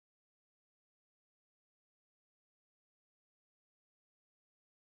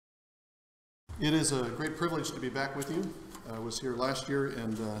It is a great privilege to be back with you. I was here last year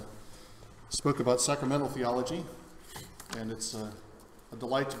and spoke about sacramental theology, and it's a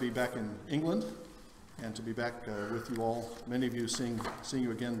delight to be back in England and to be back with you all. Many of you seeing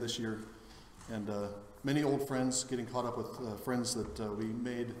you again this year, and many old friends, getting caught up with friends that we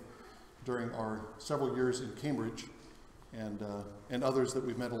made during our several years in Cambridge, and others that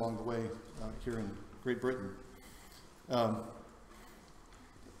we've met along the way here in Great Britain.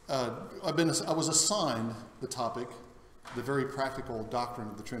 I was assigned the topic, the very practical doctrine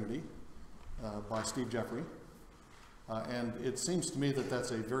of the Trinity, by Steve Jeffrey. And it seems to me that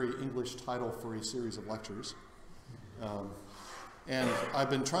that's a very English title for a series of lectures. And I've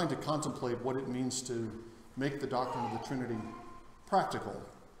been trying to contemplate what it means to make the doctrine of the Trinity practical.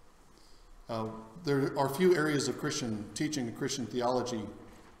 There are few areas of Christian teaching and Christian theology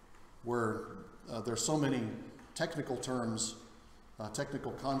where there's so many technical terms,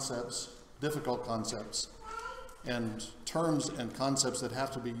 technical concepts, difficult concepts, and terms and concepts that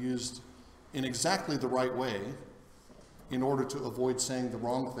have to be used in exactly the right way in order to avoid saying the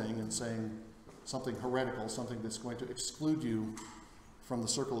wrong thing and saying something heretical, something that's going to exclude you from the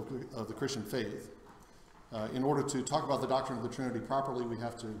circle of the Christian faith. In order to talk about the doctrine of the Trinity properly, we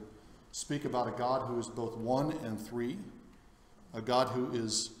have to speak about a God who is both one and three, a God who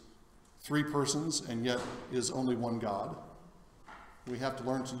is three persons and yet is only one God. We have to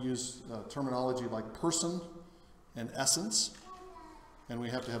learn to use terminology like person and essence, and we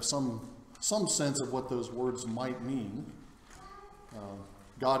have to have some sense of what those words might mean.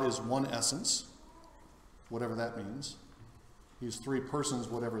 God is one essence, whatever that means. He's three persons,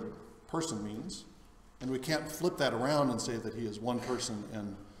 whatever person means. And we can't flip that around and say that he is one person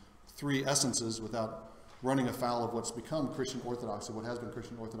and three essences without running afoul of what's become Christian orthodoxy, what has been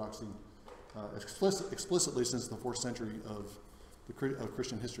Christian orthodoxy explicitly since the 4th century of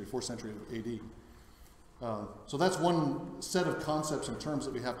Christian history, 4th century of AD. So that's one set of concepts and terms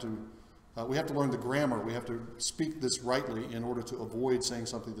that we have to learn the grammar. We have to speak this rightly in order to avoid saying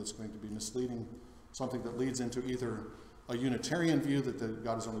something that's going to be misleading, something that leads into either a Unitarian view that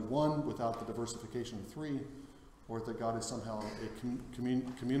God is only one without the diversification of three, or that God is somehow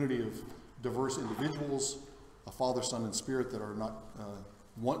a community of diverse individuals, a Father, Son, and Spirit that are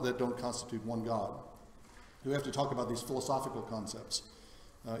not that don't constitute one God. We have to talk about these philosophical concepts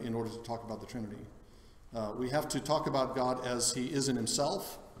in order to talk about the Trinity. We have to talk about God as he is in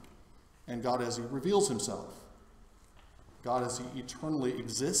himself, and God as he reveals himself. God as he eternally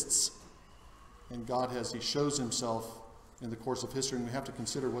exists, and God as he shows himself in the course of history. And we have to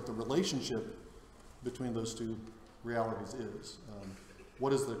consider what the relationship between those two realities is.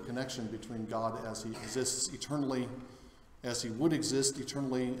 What is the connection between God as he exists eternally, as he would exist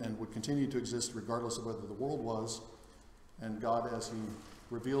eternally and would continue to exist regardless of whether the world was, and God as he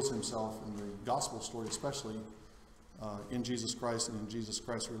reveals himself in the gospel story, especially in Jesus Christ and in Jesus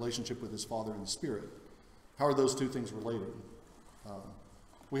Christ's relationship with his Father and the Spirit. How are those two things related?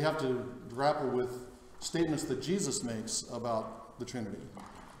 We have to grapple with statements that Jesus makes about the Trinity.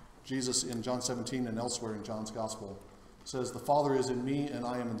 Jesus in John 17 and elsewhere in John's gospel says, "The Father is in me and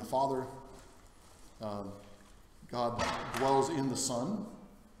I am in the Father." God dwells in the Son.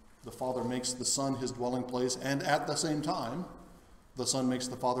 The Father makes the Son his dwelling place, and at the same time, the Son makes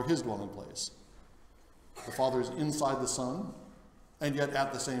the Father his dwelling place. The Father is inside the Son, and yet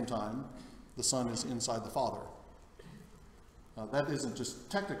at the same time, the Son is inside the Father. That isn't just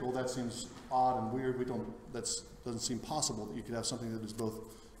technical, that seems odd and weird. That doesn't seem possible that you could have something that is both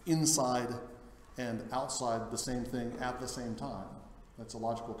inside and outside the same thing at the same time. That's a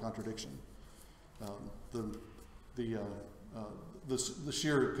logical contradiction. The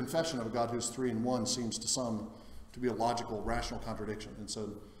sheer confession of a God who's three in one seems to some to be a logical, rational contradiction. And so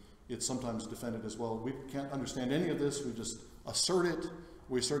it's sometimes defended as well. We can't understand any of this. We just assert it.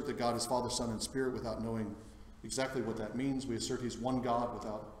 We assert that God is Father, Son, and Spirit without knowing exactly what that means. We assert he's one God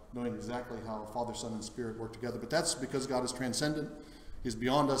without knowing exactly how Father, Son, and Spirit work together. But that's because God is transcendent. He's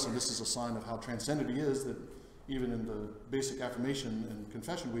beyond us, and this is a sign of how transcendent he is, that even in the basic affirmation and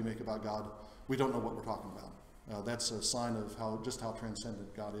confession we make about God, we don't know what we're talking about. That's a sign of just how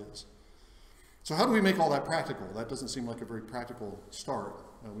transcendent God is. So how do we make all that practical? That doesn't seem like a very practical start.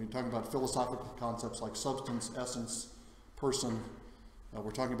 We're talking about philosophical concepts like substance, essence, person.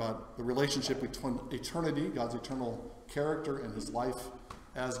 We're talking about the relationship between eternity, God's eternal character and his life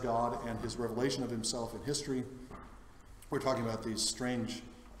as God, and his revelation of himself in history. We're talking about these strange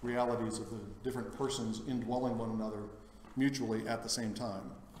realities of the different persons indwelling one another mutually at the same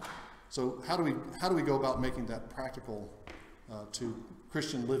time. So how do we go about making that practical to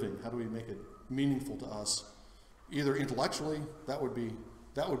Christian living? How do we make it meaningful to us? Either intellectually, that would be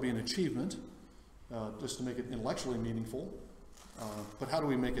an achievement, just to make it intellectually meaningful, but how do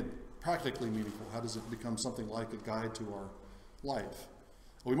we make it practically meaningful? How does it become something like a guide to our life?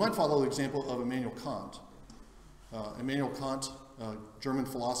 Well, we might follow the example of Emmanuel Kant. Emmanuel Kant, a German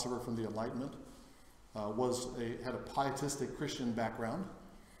philosopher from the Enlightenment, had a pietistic Christian background,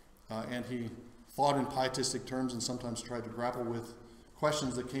 and he thought in pietistic terms and sometimes tried to grapple with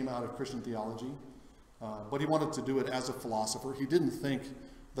questions that came out of Christian theology, but he wanted to do it as a philosopher. He didn't think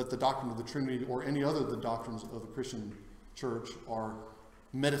that the doctrine of the Trinity or any other of the doctrines of the Christian church are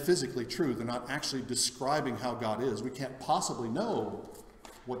metaphysically true. They're not actually describing how God is. We can't possibly know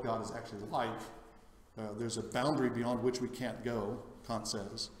what God is actually like. There's a boundary beyond which we can't go, Kant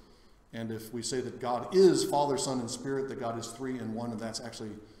says. And if we say that God is Father, Son, and Spirit, that God is three in one, and that's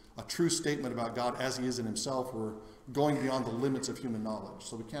actually a true statement about God as he is in himself, we're going beyond the limits of human knowledge.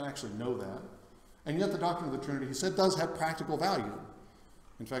 So we can't actually know that. And yet the doctrine of the Trinity, he said, does have practical value.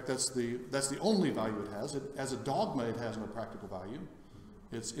 In fact, that's the only value it has. As a dogma, it has no practical value.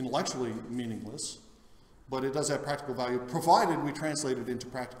 It's intellectually meaningless, but it does have practical value, provided we translate it into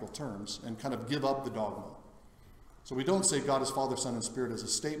practical terms and kind of give up the dogma. So we don't say God is Father, Son, and Spirit as a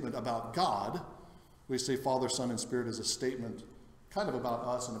statement about God. We say Father, Son, and Spirit as a statement kind of about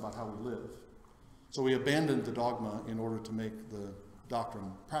us and about how we live. So we abandoned the dogma in order to make the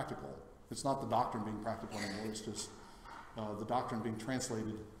doctrine practical. It's not the doctrine being practical anymore, it's just the doctrine being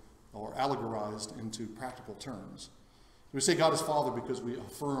translated or allegorized into practical terms. We say God is Father because we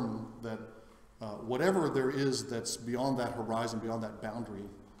affirm that whatever there is that's beyond that horizon, beyond that boundary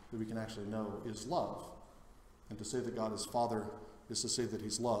that we can actually know is love. And to say that God is Father is to say that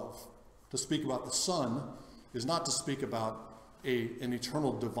he's love. To speak about the Son is not to speak about an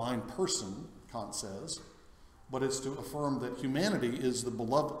eternal divine person, Kant says, but it's to affirm that humanity is the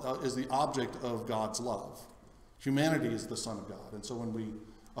beloved, is the object of God's love. Humanity is the Son of God. And so when we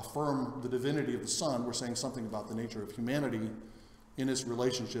affirm the divinity of the Son, we're saying something about the nature of humanity in its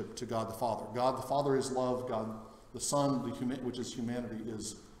relationship to God the Father. God the Father is love. God the Son, which is humanity,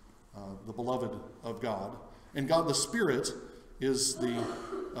 is the beloved of God. And God the Spirit is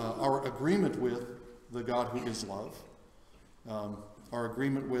our agreement with the God who is love, our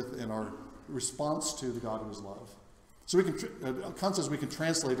agreement with and our response to the God who is love. So we can, Kant says we can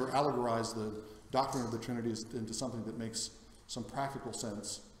translate or allegorize the doctrine of the Trinity into something that makes some practical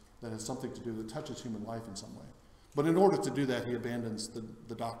sense, that has something to do, that touches human life in some way. But in order to do that, he abandons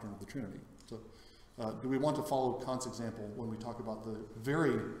the doctrine of the Trinity. So do we want to follow Kant's example when we talk about the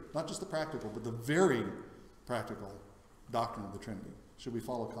very, not just the practical, but the very practical doctrine of the Trinity? Should we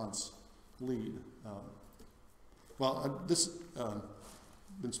follow Kant's lead? I've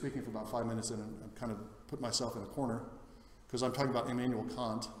been speaking for about 5 minutes and I've kind of put myself in a corner because I'm talking about Emmanuel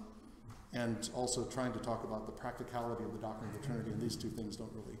Kant and also trying to talk about the practicality of the doctrine of the Trinity, and these two things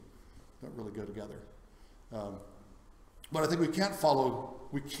don't really go together. But I think we cannot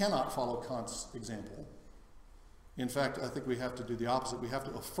follow Kant's example. In fact, I think we have to do the opposite. We have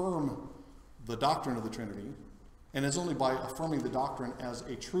to affirm the doctrine of the Trinity, and it's only by affirming the doctrine as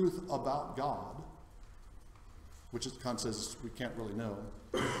a truth about God, which Kant says we can't really know,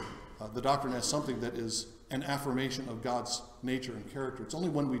 the doctrine as something that is an affirmation of God's nature and character. It's only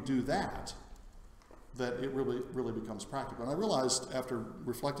when we do that that it really becomes practical. And I realized after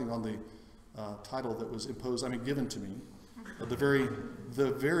reflecting on the title that was given to me,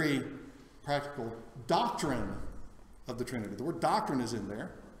 the very practical doctrine of the Trinity. The word doctrine is in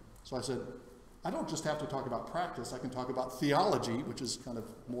there. So I said, I don't just have to talk about practice, I can talk about theology, which is kind of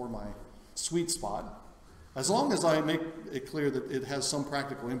more my sweet spot. As long as I make it clear that it has some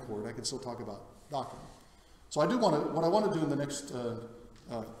practical import, I can still talk about doctrine. So what I want to do in the next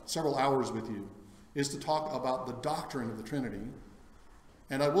several hours with you is to talk about the doctrine of the Trinity.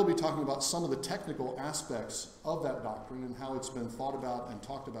 And I will be talking about some of the technical aspects of that doctrine and how it's been thought about and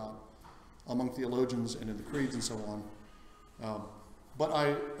talked about among theologians and in the creeds and so on. But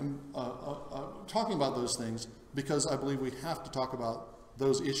I am talking about those things because I believe we have to talk about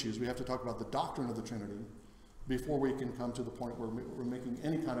those issues. We have to talk about the doctrine of the Trinity before we can come to the point where we're making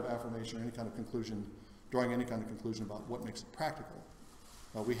any kind of affirmation or any kind of conclusion, drawing any kind of conclusion about what makes it practical.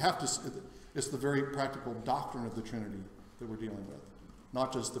 It's the very practical doctrine of the Trinity that we're dealing with.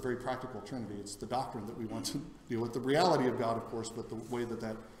 Not just the very practical Trinity, it's the doctrine that we want to deal with. The reality of God, of course, but the way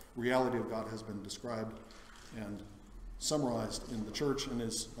that reality of God has been described and summarized in the church and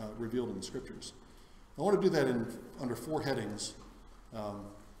is revealed in the scriptures. I want to do that under 4 headings. I'm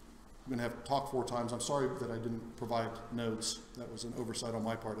going to have to talk 4 times. I'm sorry that I didn't provide notes. That was an oversight on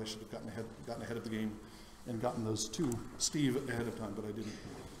my part. I should have gotten ahead of the game and gotten those to Steve ahead of time, but I didn't.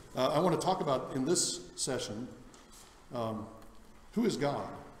 I want to talk about, in this session, who is God?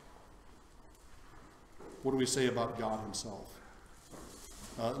 what do we say about God himself?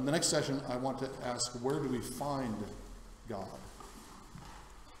 In the next session, I want to ask, where do we find God?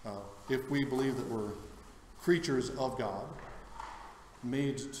 If we believe that we're creatures of God,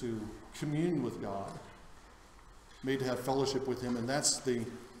 made to commune with God, made to have fellowship with him, and that's the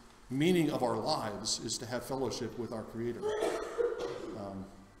meaning of our lives, is to have fellowship with our Creator.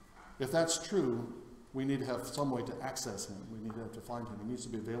 If that's true, we need to have some way to access him. We need to have to find him. He needs to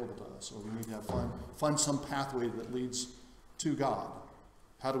be available to us, or we need to find some pathway that leads to God.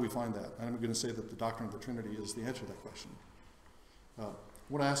 How do we find that? And I'm going to say that the doctrine of the Trinity is the answer to that question. I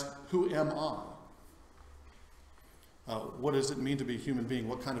want to ask, who am I? What does it mean to be a human being?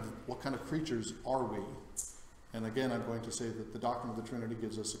 What kind of creatures are we? And again, I'm going to say that the doctrine of the Trinity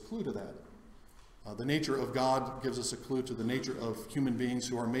gives us a clue to that. The nature of God gives us a clue to the nature of human beings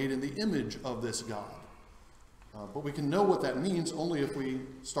who are made in the image of this God. But we can know what that means only if we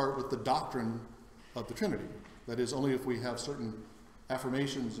start with the doctrine of the Trinity. That is, only if we have certain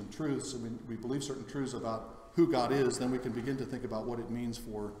affirmations and truths, and we believe certain truths about who God is, then we can begin to think about what it means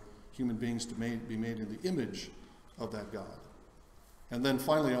for human beings to be made in the image of that God. And then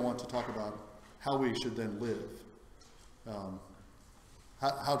finally, I want to talk about how we should then live.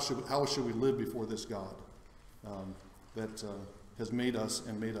 How should we live before this God that has made us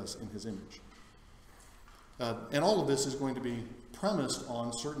and made us in his image? And all of this is going to be premised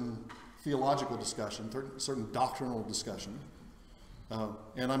on certain theological discussion, certain doctrinal discussion.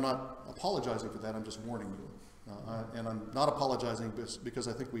 And I'm not apologizing for that, I'm just warning you. And I'm not apologizing because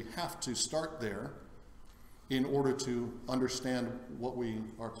I think we have to start there in order to understand what we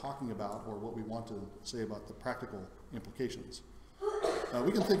are talking about or what we want to say about the practical implications.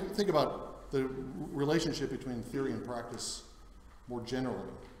 We can think about the relationship between theory and practice more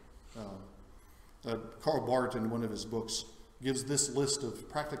generally. Karl Barth, in one of his books, gives this list of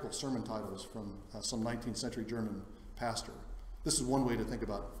practical sermon titles from some 19th century German pastor. This is one way to think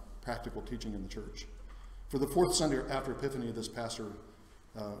about practical teaching in the church. For the fourth Sunday after Epiphany, this pastor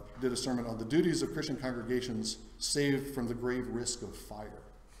did a sermon on the duties of Christian congregations saved from the grave risk of fire.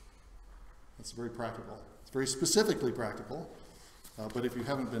 That's very practical. It's very specifically practical. But if you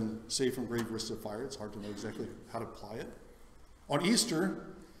haven't been saved from grave risks of fire, it's hard to know exactly how to apply it. On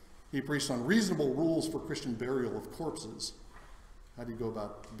Easter, he preached on reasonable rules for Christian burial of corpses. How do you go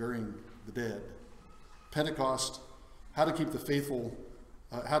about burying the dead? Pentecost, how to keep the faithful,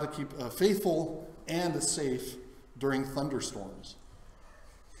 faithful and safe during thunderstorms.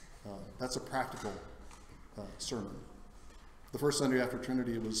 That's a practical sermon. The first Sunday after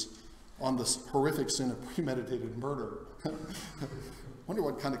Trinity, it was on this horrific sin of premeditated murder. Wonder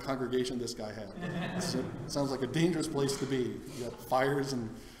what kind of congregation this guy had. It sounds like a dangerous place to be. You got fires and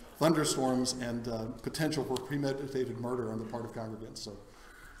thunderstorms and potential for premeditated murder on the part of congregants. So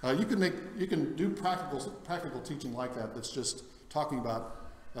you can do practical teaching like that. That's just talking about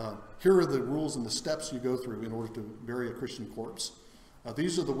here are the rules and the steps you go through in order to bury a Christian corpse.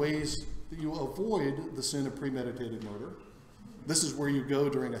 These are the ways that you avoid the sin of premeditated murder. This is where you go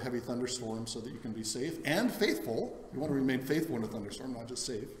during a heavy thunderstorm so that you can be safe and faithful. You want to remain faithful in a thunderstorm, not just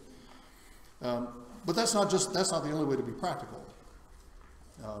safe. But that's not the only way to be practical.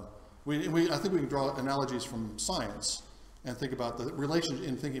 I think we can draw analogies from science and think about the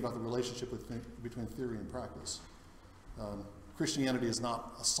relationship between theory and practice. Christianity is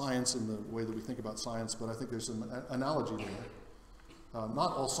not a science in the way that we think about science, but I think there's an analogy there.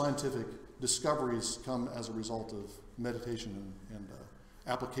 Not all scientific discoveries come as a result of meditation and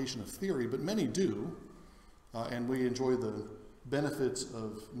application of theory, but many do, and we enjoy the benefits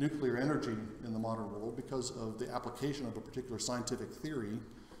of nuclear energy in the modern world because of the application of a particular scientific theory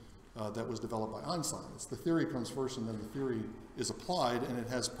that was developed by Einstein. The theory comes first, and then the theory is applied, and it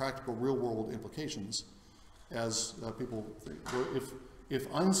has practical real-world implications. As people think, if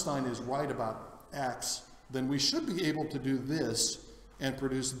Einstein is right about X, then we should be able to do this and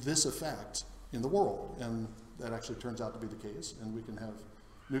produce this effect in the world. And that actually turns out to be the case. And we can have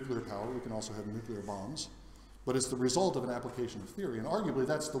nuclear power. We can also have nuclear bombs. But it's the result of an application of theory. And arguably,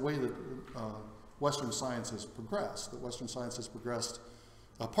 that's the way that Western science has progressed. That Western science has progressed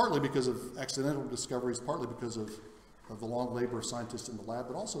partly because of accidental discoveries, partly because of the long labor of scientists in the lab,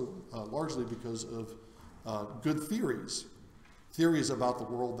 but also largely because of good theories. Theories about the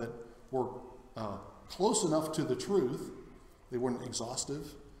world that were close enough to the truth. They weren't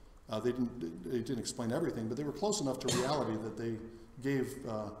exhaustive. They didn't explain everything, but they were close enough to reality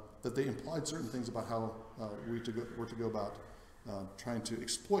that they implied certain things about how we were to go about trying to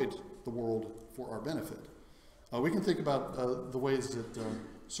exploit the world for our benefit. We can think about the ways that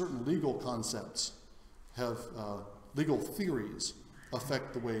certain legal concepts legal theories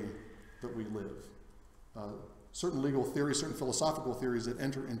affect the way that we live. certain legal theories, certain philosophical theories that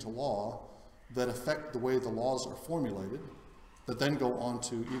enter into law that affect the way the laws are formulated, that then go on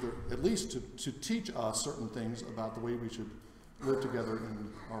to either, at least to teach us certain things about the way we should live together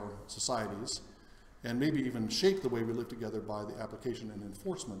in our societies, and maybe even shape the way we live together by the application and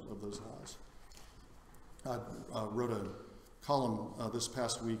enforcement of those laws. I wrote a column this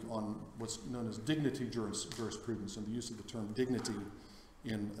past week on what's known as dignity jurisprudence and the use of the term dignity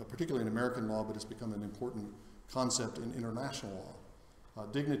particularly in American law, but it's become an important concept in international law.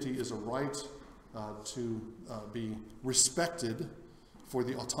 Dignity is a right to be respected for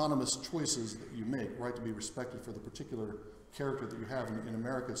the autonomous choices that you make, right to be respected for the particular character that you have. In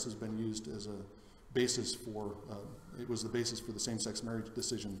America, this has been used as a basis for, it was the basis for the same-sex marriage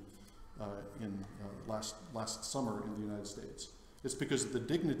decision last summer in the United States. It's because of the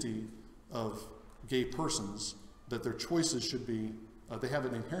dignity of gay persons that their choices should be, they have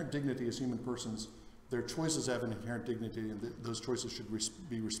an inherent dignity as human persons. Their choices have an inherent dignity, and those choices should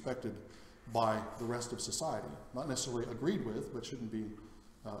be respected by the rest of society. Not necessarily agreed with, but shouldn't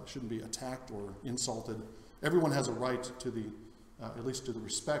be attacked or insulted. Everyone has a right to the, at least to the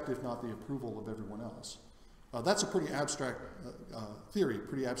respect, if not the approval of everyone else. That's a pretty abstract theory,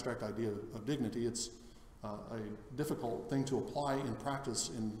 pretty abstract idea of dignity. It's a difficult thing to apply in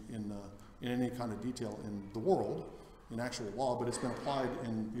practice in any kind of detail in the world, in actual law, but it's been applied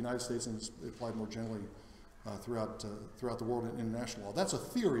in the United States and it's applied more generally throughout the world in international law. That's a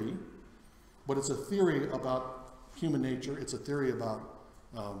theory, but it's a theory about human nature. It's a theory about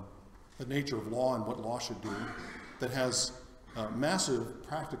the nature of law and what law should do that has massive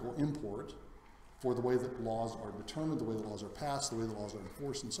practical import for the way that laws are determined, the way the laws are passed, the way the laws are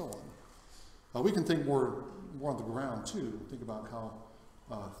enforced, and so on. We can think more on the ground, too. Think about how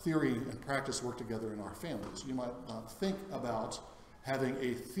theory and practice work together in our families. You might think about having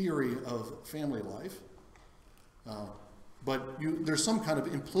a theory of family life, but there's some kind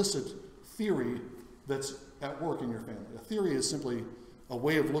of implicit theory that's at work in your family. A theory is simply a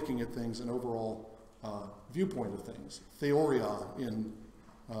way of looking at things, an overall viewpoint of things. Theoria in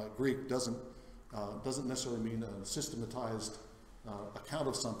Greek doesn't necessarily mean a systematized account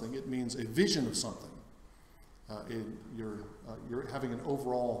of something. It means a vision of something. You're having an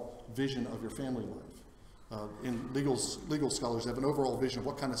overall vision of your family life. In legal scholars have an overall vision of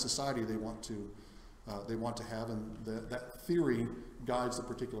what kind of society they want to have, and that theory guides the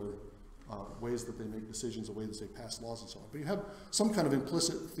particular ways that they make decisions, the way that they pass laws, and so on. But you have some kind of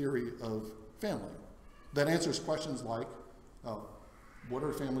implicit theory of family that answers questions like, what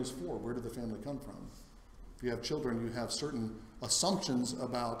are families for? Where did the family come from? If you have children, you have certain assumptions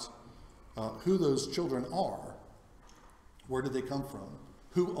about who those children are. Where did they come from?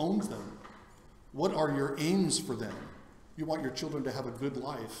 Who owns them? What are your aims for them? You want your children to have a good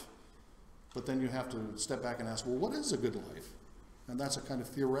life, but then you have to step back and ask, well, what is a good life? And that's a kind of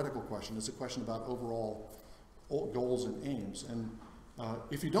theoretical question. It's a question about overall goals and aims. And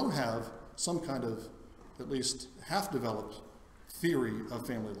if you don't have some kind of at least half-developed theory of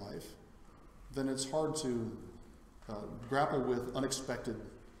family life, then it's hard to grapple with unexpected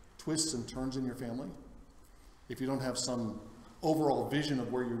twists and turns in your family. If you don't have some overall vision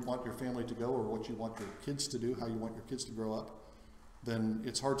of where you want your family to go or what you want your kids to do, how you want your kids to grow up, then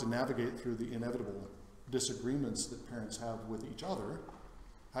it's hard to navigate through the inevitable disagreements that parents have with each other.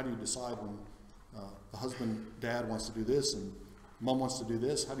 How do you decide when the husband, dad wants to do this and mom wants to do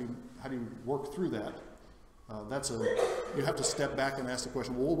this? How do you work through that? You have to step back and ask the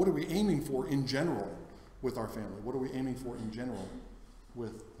question, well, what are we aiming for in general with our family? What are we aiming for in general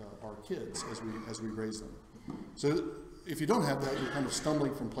with our kids as we raise them? So if you don't have that, you're kind of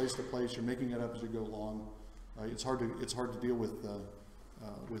stumbling from place to place. You're making it up as you go along. It's hard to deal with the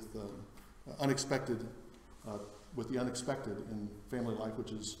unexpected in family life,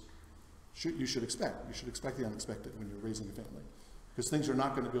 which is you should expect. You should expect the unexpected when you're raising a family, because things are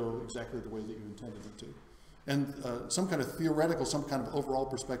not going to go exactly the way that you intended them to. And some kind of theoretical, some kind of overall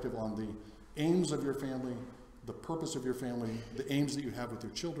perspective on the aims of your family, the purpose of your family, the aims that you have with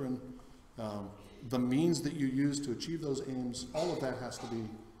your children, the means that you use to achieve those aims, all of that has to be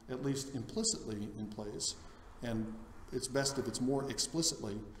at least implicitly in place. And it's best if it's more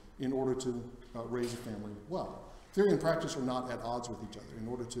explicitly in order to raise a family well. Theory and practice are not at odds with each other. In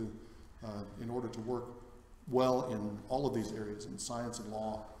order to work well in all of these areas, in science and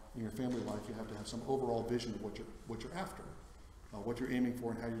law, in your family life, you have to have some overall vision of what you're after, what you're aiming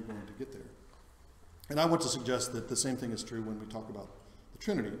for, and how you're going to get there. And I want to suggest that the same thing is true when we talk about the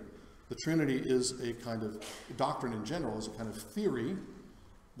Trinity. The Trinity is a kind of doctrine in general, is a kind of theory.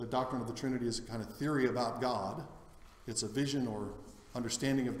 The doctrine of the Trinity is a kind of theory about God. It's a vision or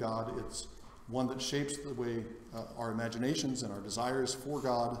understanding of God. It's one that shapes the way our imaginations and our desires for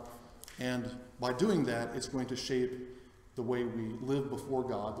God. And by doing that, it's going to shape the way we live before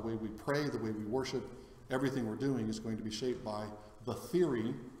God, the way we pray, the way we worship. Everything we're doing is going to be shaped by the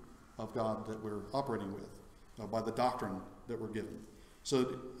theory of God that we're operating with, by the doctrine that we're given.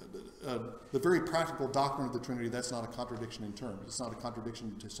 So the very practical doctrine of the Trinity, that's not a contradiction in terms. It's not a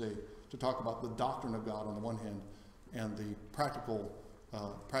contradiction to talk about the doctrine of God on the one hand and the practical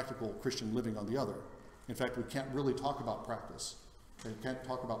Christian living on the other. In fact, we can't really talk about practice. We can't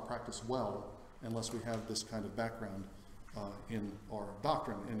talk about practice well unless we have this kind of background in our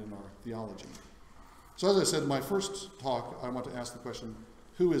doctrine and in our theology. So as I said, in my first talk, I want to ask the question,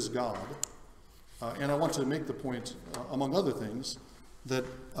 who is God? And I want to make the point, among other things, that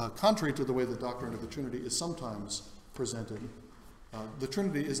contrary to the way the doctrine of the Trinity is sometimes presented, the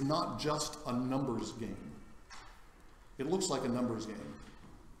Trinity is not just a numbers game. It looks like a numbers game.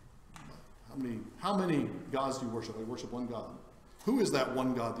 How many gods do you worship? I worship one God. Who is that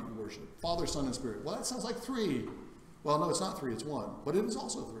one God that you worship? Father, Son, and Spirit. Well, that sounds like three. Well, no, it's not three, it's one. But it is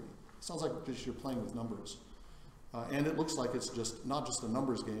also three. It sounds like just you're playing with numbers. And it looks like it's just not just a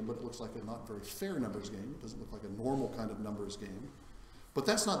numbers game, but it looks like a not very fair numbers game. It doesn't look like a normal kind of numbers game. But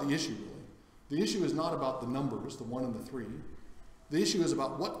that's not the issue, really. The issue is not about the numbers, the 1 and the 3. The issue is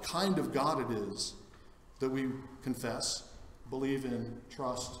about what kind of God it is that we confess, believe in,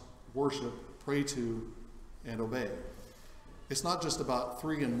 trust, worship, pray to, and obey. It's not just about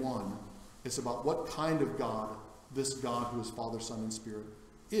 3 and 1. It's about what kind of God this God who is Father, Son, and Spirit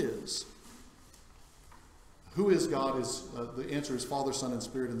is. Who is God is, the answer is Father, Son, and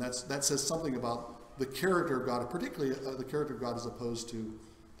Spirit, and that says something about the character of God, particularly the character of God as opposed to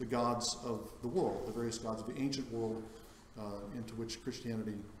the gods of the world, the various gods of the ancient world into which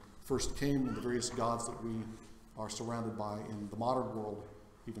Christianity first came, and the various gods that we are surrounded by in the modern world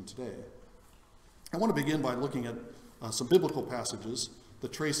even today. I want to begin by looking at some biblical passages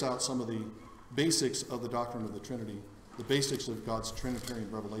that trace out some of the basics of the doctrine of the Trinity, the basics of God's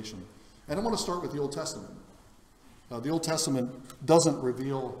Trinitarian revelation. And I want to start with the Old Testament. The Old Testament doesn't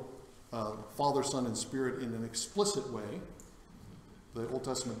reveal Father, Son, and Spirit in an explicit way. The Old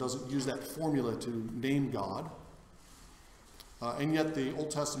Testament doesn't use that formula to name God. And yet the Old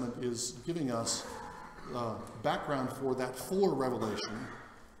Testament is giving us background for that fuller revelation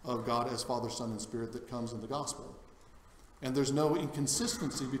of God as Father, Son, and Spirit that comes in the Gospel. And there's no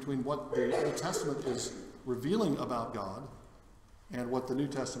inconsistency between what the Old Testament is revealing about God and what the New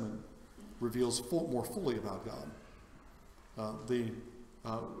Testament reveals more fully about God. The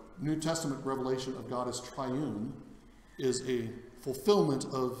New Testament revelation of God as triune is a fulfillment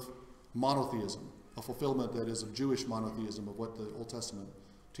of monotheism, a fulfillment that is of Jewish monotheism, of what the Old Testament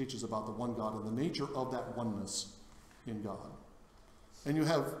teaches about the one God and the nature of that oneness in God. And you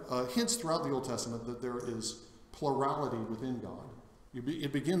have hints throughout the Old Testament that there is plurality within God.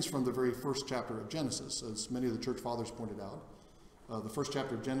 It begins from the very first chapter of Genesis, as many of the church fathers pointed out. The first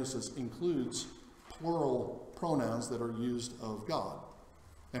chapter of Genesis includes plural pronouns that are used of God.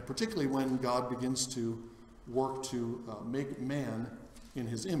 And particularly when God begins to work to make man in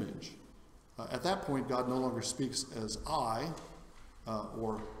his image. At that point, God no longer speaks as I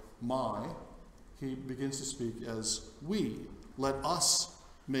or my. He begins to speak as we. Let us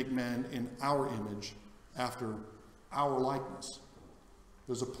make man in our image after our likeness.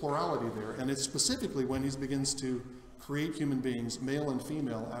 There's a plurality there, and it's specifically when he begins to create human beings, male and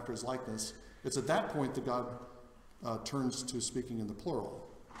female, after his likeness. It's at that point that God turns to speaking in the plural.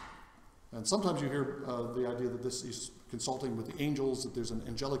 And sometimes you hear the idea that this is consulting with the angels, that there's an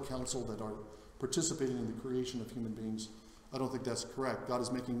angelic council that are participating in the creation of human beings. I don't think that's correct. God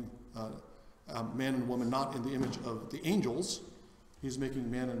is making man and woman not in the image of the angels. He's making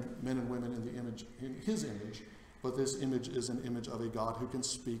men and women in the image, in his image, but this image is an image of a God who can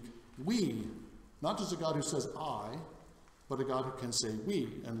speak we, not just a God who says I, but a God who can say we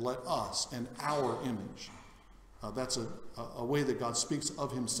and let us and our image. That's a way that God speaks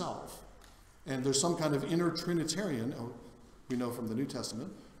of himself. And there's some kind of inner Trinitarian, we know from the New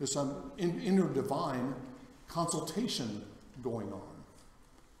Testament, there's some inner divine consultation going on.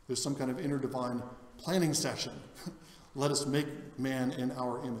 There's some kind of inner divine planning session. Let us make man in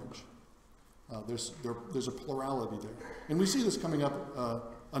our image. There's a plurality there. And we see this coming up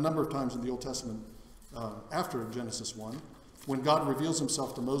a number of times in the Old Testament after Genesis 1. When God reveals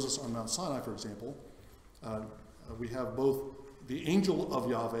himself to Moses on Mount Sinai, for example, we have both the angel of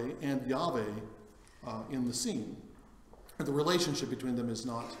Yahweh and Yahweh in the scene. And the relationship between them is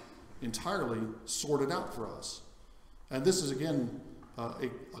not entirely sorted out for us. And this is, again,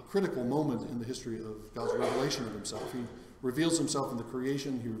 a critical moment in the history of God's revelation of himself. He reveals himself in the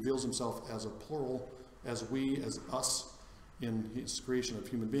creation. He reveals himself as a plural, as we, as us, in his creation of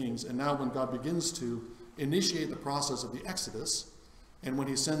human beings. And now when God begins to initiate the process of the Exodus, and when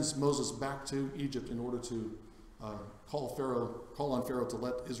he sends Moses back to Egypt in order to call on Pharaoh to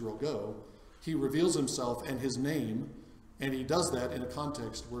let Israel go, he reveals himself and his name, and he does that in a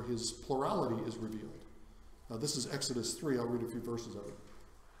context where his plurality is revealed. Now this is Exodus 3. I'll read a few verses of it.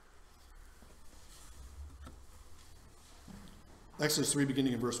 Exodus 3,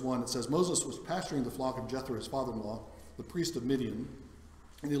 beginning in verse 1, it says, Moses was pasturing the flock of Jethro, his father-in-law, the priest of Midian,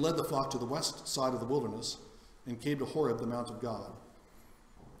 and he led the flock to the west side of the wilderness and came to Horeb, the mount of God.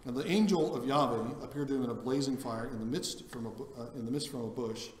 And the angel of Yahweh appeared to him in a blazing fire in the midst from a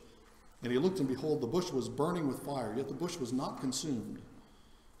bush. And he looked, and behold, the bush was burning with fire, yet the bush was not consumed.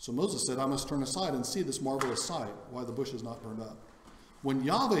 So Moses said, I must turn aside and see this marvelous sight, why the bush is not burned up. When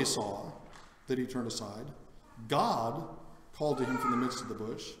Yahweh saw that he turned aside, God called to him from the midst of the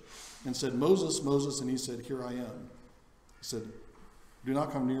bush and said, Moses, Moses, and he said, Here I am. He said, Do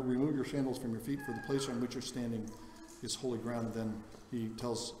not come near, remove your sandals from your feet, for the place on which you're standing is holy ground. And then he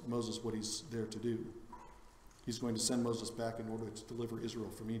tells Moses what he's there to do. He's going to send Moses back in order to deliver Israel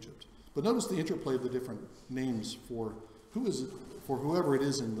from Egypt. But notice the interplay of the different names for whoever it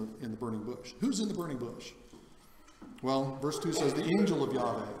is in the burning bush. Who's in the burning bush? Well, verse 2 says the angel of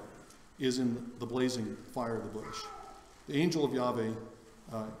Yahweh is in the blazing fire of the bush. The angel of Yahweh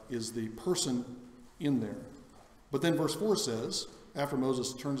is the person in there. But then verse 4 says, after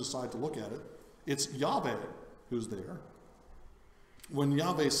Moses turns aside to look at it, it's Yahweh who's there. When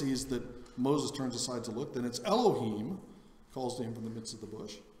Yahweh sees that Moses turns aside to look, then it's Elohim, calls to him from the midst of the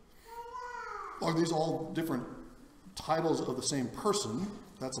bush. Are these all different titles of the same person?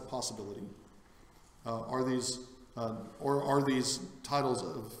 That's a possibility. Are these titles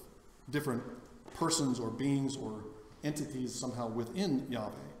of different persons or beings or entities somehow within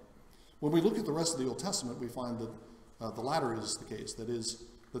Yahweh? When we look at the rest of the Old Testament, we find that the latter is the case. That is,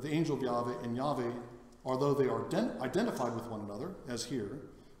 that the angel of Yahweh and Yahweh, although they are identified with one another, as here,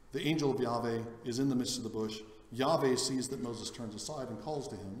 the angel of Yahweh is in the midst of the bush. Yahweh sees that Moses turns aside and calls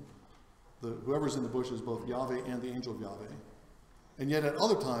to him. Whoever's in the bush is both Yahweh and the angel of Yahweh. And yet at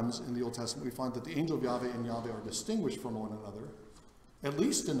other times in the Old Testament, we find that the angel of Yahweh and Yahweh are distinguished from one another, at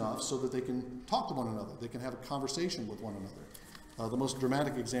least enough so that they can talk to one another. They can have a conversation with one another. The most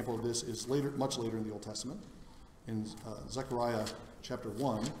dramatic example of this is much later in the Old Testament, in Zechariah chapter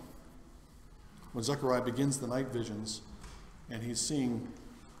 1, when Zechariah begins the night visions, and he's seeing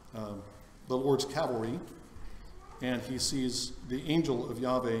the Lord's cavalry, and he sees the angel of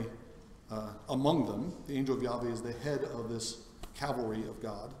Yahweh among them. The angel of Yahweh is the head of this cavalry of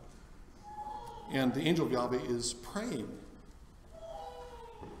God. And the angel of Yahweh is praying.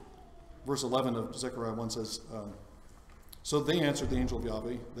 Verse 11 of Zechariah 1 says, So they answered the angel of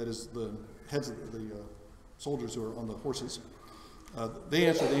Yahweh, that is the heads of the soldiers who are on the horses. They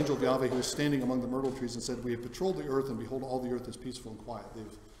answered the angel of Yahweh who was standing among the myrtle trees and said, We have patrolled the earth, and behold, all the earth is peaceful and quiet.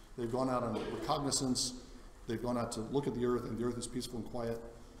 They've gone out on reconnaissance. They've gone out to look at the earth, and the earth is peaceful and quiet.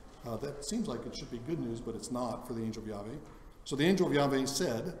 That seems like it should be good news, but it's not for the angel of Yahweh. So the angel of Yahweh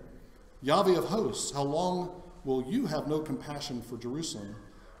said, Yahweh of hosts, how long will you have no compassion for Jerusalem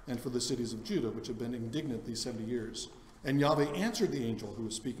and for the cities of Judah, which have been indignant these 70 years? And Yahweh answered the angel who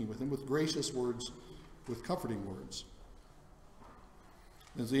was speaking with him with gracious words, with comforting words.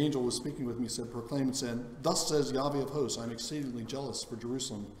 As the angel was speaking with me, he said, Proclaim and said, Thus says Yahweh of hosts, I am exceedingly jealous for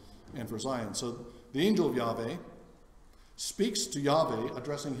Jerusalem and for Zion. So the angel of Yahweh speaks to Yahweh,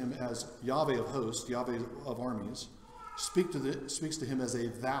 addressing him as Yahweh of hosts, Yahweh of armies, speaks to him as a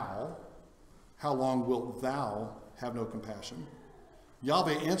thou. How long wilt thou have no compassion?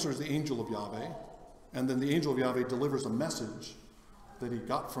 Yahweh answers the angel of Yahweh, and then the angel of Yahweh delivers a message that he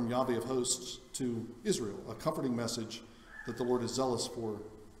got from Yahweh of hosts to Israel, a comforting message that the Lord is zealous for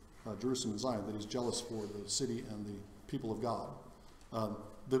Jerusalem and Zion, that he's jealous for the city and the people of God.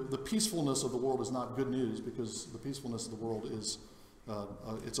 The peacefulness of the world is not good news, because the peacefulness of the world is,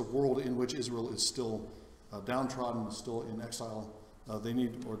 it's a world in which Israel is still downtrodden, still in exile.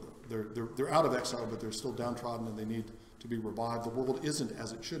 They're out of exile, but they're still downtrodden and they need to be revived. The world isn't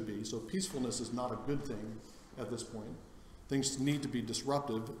as it should be, so peacefulness is not a good thing at this point. Things need to be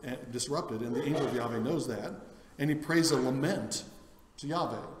disrupted, and the angel of Yahweh knows that, and he prays a lament to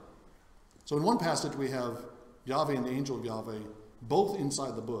Yahweh. So in one passage we have Yahweh and the angel of Yahweh both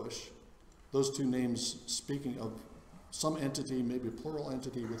inside the bush, those two names speaking of some entity, maybe a plural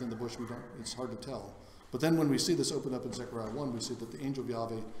entity within the bush. It's hard to tell. But then when we see this open up in Zechariah 1, we see that the angel of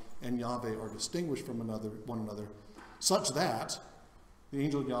Yahweh and Yahweh are distinguished from one another, such that the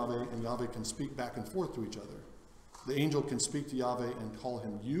angel of Yahweh and Yahweh can speak back and forth to each other. The angel can speak to Yahweh and call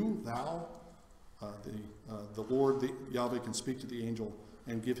him you, thou. The Lord, the Yahweh, can speak to the angel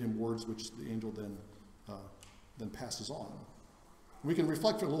and give him words which the angel then passes on. We can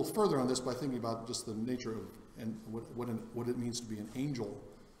reflect a little further on this by thinking about just the nature of and what it means to be an angel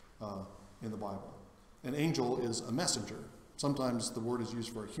in the Bible. An angel is a messenger. Sometimes the word is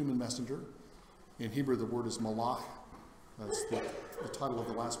used for a human messenger. In Hebrew, the word is malach. That's the title of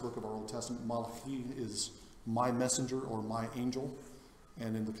the last book of our Old Testament. Malachi is my messenger or my angel.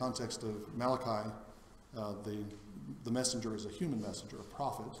 And in the context of Malachi, the messenger is a human messenger, a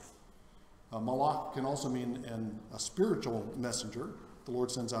prophet. Malach can also mean a spiritual messenger. The Lord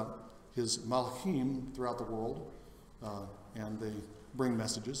sends out his malachim throughout the world, and they bring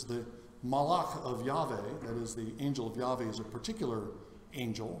messages. The malach of Yahweh, that is the angel of Yahweh, is a particular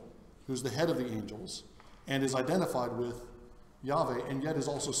angel who's the head of the angels and is identified with Yahweh and yet is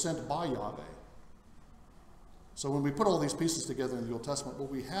also sent by Yahweh. So when we put all these pieces together in the Old Testament, what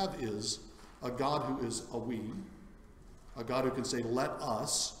we have is a God who is a we, a God who can say, let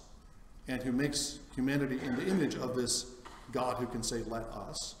us, and who makes humanity in the image of this God who can say, let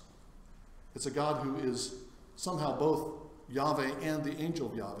us. It's a God who is somehow both Yahweh and the angel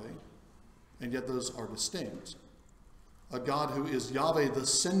of Yahweh, and yet those are distinct. A God who is Yahweh, the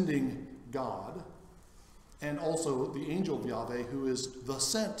sending God, and also the angel of Yahweh, who is the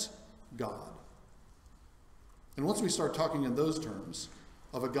sent God. And once we start talking in those terms,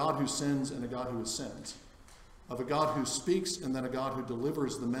 of a God who sends and a God who is sent, of a God who speaks and then a God who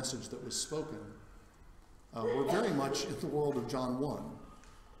delivers the message that was spoken, we're very much in the world of John 1.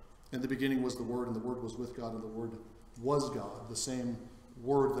 In the beginning was the Word, and the Word was with God, and the Word was God. The same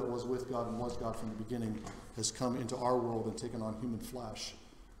Word that was with God and was God from the beginning has come into our world and taken on human flesh,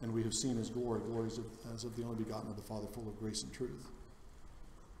 and we have seen his glory, as of the only begotten of the Father, full of grace and truth.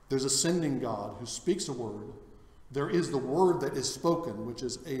 There's a sending God who speaks a word. There is the word that is spoken, which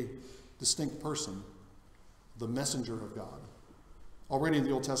is a distinct person, the messenger of God. Already in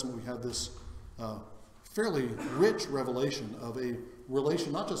the Old Testament, we have this fairly rich revelation of a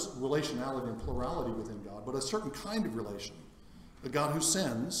relation, not just relationality and plurality within God, but a certain kind of relation. A God who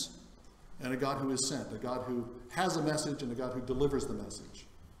sends and a God who is sent. A God who has a message and a God who delivers the message.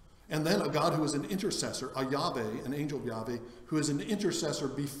 And then a God who is an intercessor, a Yahweh, an angel of Yahweh, who is an intercessor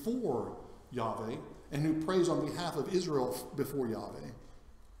before Yahweh and who prays on behalf of Israel before Yahweh.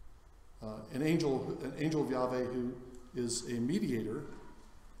 An angel of Yahweh who is a mediator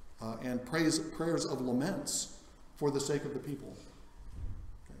and prays prayers of laments for the sake of the people.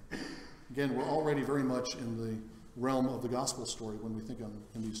 Okay. Again, we're already very much in the realm of the gospel story when we think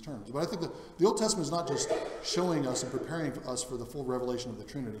in these terms. But I think that the Old Testament is not just showing us and preparing us for the full revelation of the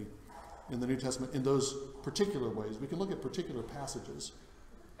Trinity in the New Testament in those particular ways. We can look at particular passages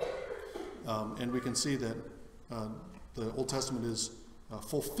and we can see that the Old Testament is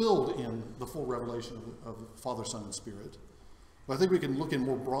fulfilled in the full revelation of Father, Son, and Spirit. But I think we can look in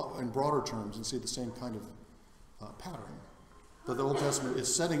broader terms and see the same kind of pattern. That the Old Testament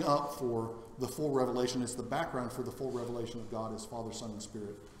is setting up for the full revelation. It's the background for the full revelation of God as Father, Son, and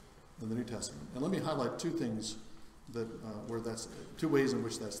Spirit in the New Testament. And let me highlight two things that two ways in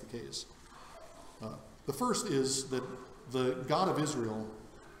which that's the case. The first is that the God of Israel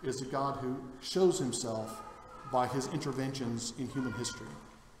is a God who shows himself by his interventions in human history.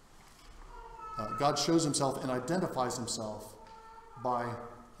 God shows himself and identifies himself by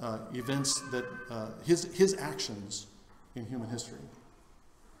events that his actions in human history.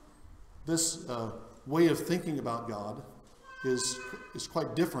 This way of thinking about God is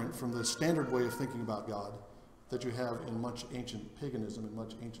quite different from the standard way of thinking about God that you have in much ancient paganism and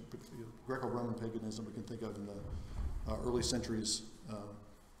much ancient Greco-Roman paganism we can think of in the early centuries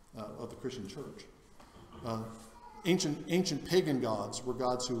of the Christian church. Ancient pagan gods were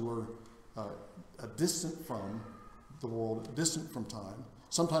gods who were distant from the world, distant from time.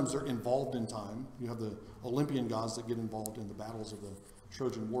 Sometimes they're involved in time. You have the Olympian gods that get involved in the battles of the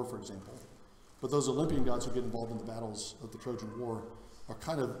Trojan War, for example. But those Olympian gods who get involved in the battles of the Trojan War are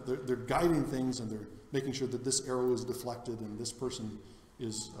they're guiding things, and they're making sure that this arrow is deflected and this person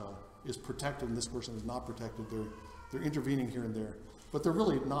is protected and this person is not protected. They're intervening here and there. But they're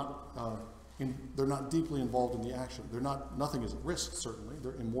really not, they're not deeply involved in the action. Nothing is at risk, certainly.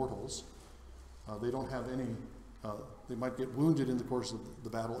 They're immortals. They don't have any, they might get wounded in the course of the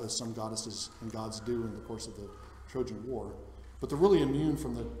battle, as some goddesses and gods do in the course of the Trojan War. But they're really immune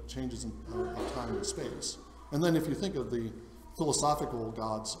from the changes of time and space. And then if you think of the philosophical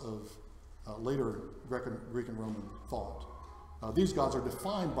gods of later Greek and Roman thought, these gods are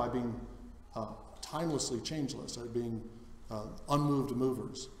defined by being timelessly changeless, being unmoved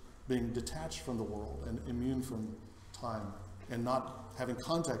movers, being detached from the world and immune from time and not having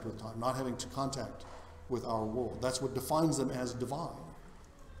contact with time, not having contact with our world. That's what defines them as divine.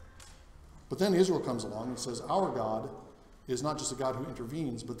 But then Israel comes along and says, our God is not just a God who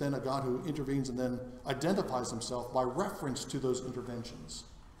intervenes, but then a God who intervenes and then identifies himself by reference to those interventions.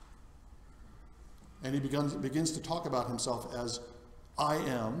 And he begins to talk about himself as, I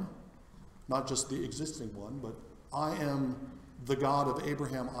am, not just the existing one, but I am the God of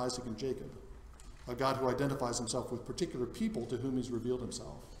Abraham, Isaac, and Jacob. A God who identifies himself with particular people to whom he's revealed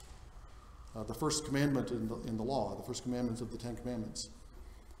himself. The first commandment in the law, the first commandments of the Ten Commandments.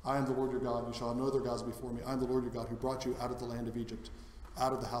 I am the Lord your God, you shall have no other gods before me. I am the Lord your God who brought you out of the land of Egypt,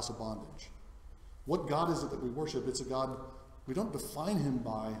 out of the house of bondage. What God is it that we worship? It's a God, we don't define him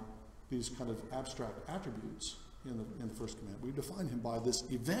by these kind of abstract attributes in the first commandment. We define him by this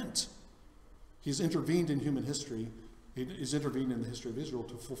event. He's intervened in human history. He's intervened in the history of Israel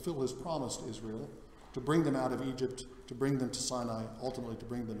to fulfill his promise to Israel, to bring them out of Egypt, to bring them to Sinai, ultimately to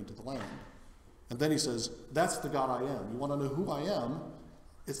bring them into the land. And then he says, that's the God I am. You want to know who I am?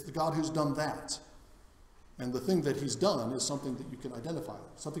 It's the God who's done that. And the thing that he's done is something that you can identify,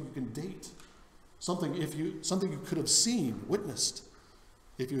 something you can date, something you could have seen, witnessed,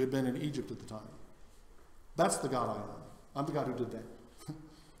 if you had been in Egypt at the time. That's the God I am. I'm the God who did that.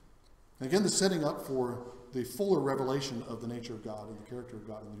 And again, the setting up for the fuller revelation of the nature of God and the character of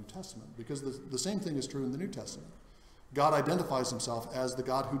God in the New Testament, because the same thing is true in the New Testament. God identifies himself as the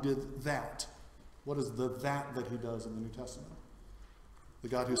God who did that. What is the that he does in the New Testament? The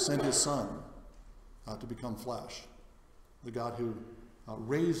God who sent his Son to become flesh. The God who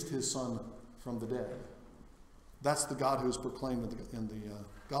raised his Son from the dead. That's the God who is proclaimed in the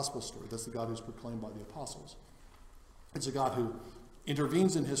gospel story. That's the God who is proclaimed by the apostles. It's a God who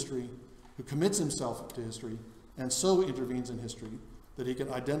intervenes in history, who commits himself to history, and so intervenes in history that he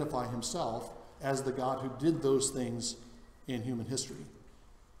can identify himself as the God who did those things in human history.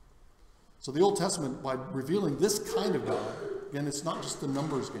 So the Old Testament, by revealing this kind of God, again, it's not just the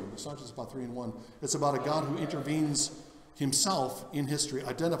numbers game. It's not just about 3 and 1. It's about a God who intervenes himself in history,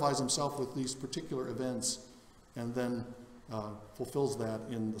 identifies himself with these particular events, and then fulfills that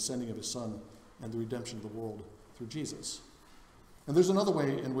in the sending of his Son and the redemption of the world through Jesus. And there's another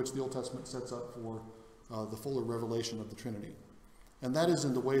way in which the Old Testament sets up for the fuller revelation of the Trinity. And that is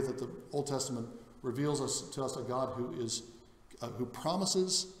in the way that the Old Testament reveals to us a God who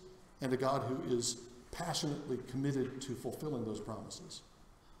promises and a God who is passionately committed to fulfilling those promises.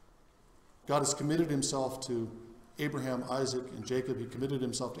 God has committed himself to Abraham, Isaac, and Jacob. He committed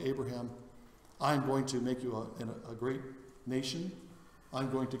himself to Abraham. I'm going to make you a great nation.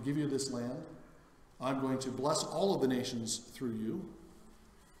 I'm going to give you this land. I'm going to bless all of the nations through you.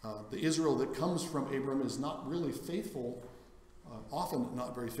 The Israel that comes from Abram is not really faithful, often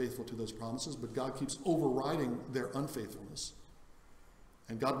not very faithful to those promises, but God keeps overriding their unfaithfulness.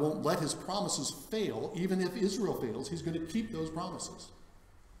 And God won't let his promises fail. Even if Israel fails, he's going to keep those promises.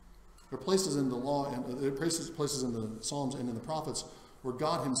 There are places in the law, and there are places in the Psalms and in the prophets where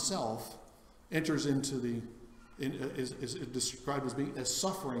God himself enters into is described as being as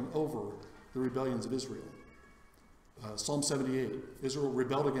suffering over the rebellions of Israel. Psalm 78, Israel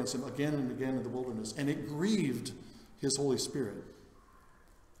rebelled against him again and again in the wilderness, and it grieved his Holy Spirit.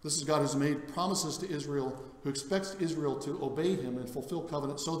 This is God who's made promises to Israel, who expects Israel to obey him and fulfill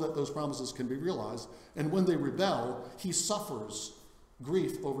covenant so that those promises can be realized. And when they rebel, he suffers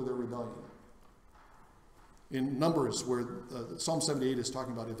grief over their rebellion. In Numbers, where Psalm 78 is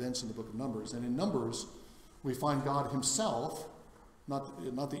talking about events in the book of Numbers, and in Numbers, we find God himself,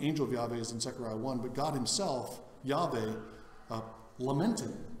 not the angel of Yahweh as in Zechariah 1, but God himself, Yahweh,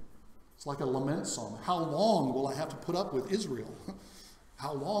 lamenting. It's like a lament psalm. How long will I have to put up with Israel?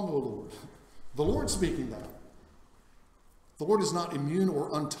 How long, O Lord? The Lord speaking that. The Lord is not immune or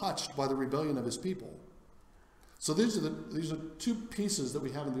untouched by the rebellion of his people. So these are two pieces that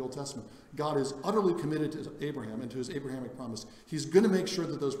we have in the Old Testament. God is utterly committed to Abraham and to his Abrahamic promise. He's going to make sure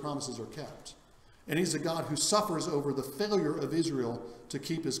that those promises are kept. And he's a God who suffers over the failure of Israel to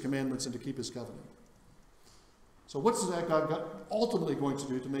keep his commandments and to keep his covenant. So what's that God ultimately going to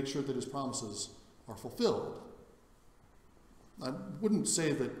do to make sure that his promises are fulfilled? I wouldn't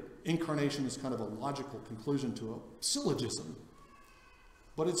say that incarnation is kind of a logical conclusion to a syllogism,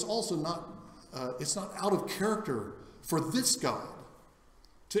 but it's also not out of character for this God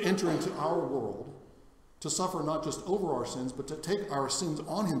to enter into our world, to suffer not just over our sins, but to take our sins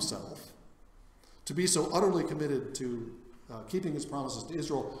on himself, to be so utterly committed to keeping his promises to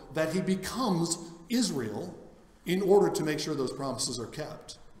Israel that he becomes Israel in order to make sure those promises are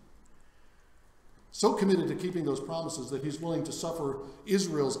kept. So committed to keeping those promises that he's willing to suffer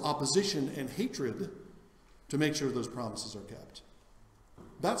Israel's opposition and hatred to make sure those promises are kept.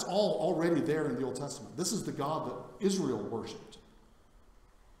 That's all already there in the Old Testament. This is the God that Israel worshipped.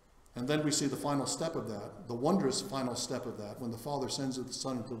 And then we see the final step of that, the wondrous final step of that, when the Father sends the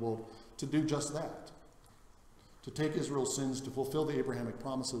Son into the world to do just that, to take Israel's sins, to fulfill the Abrahamic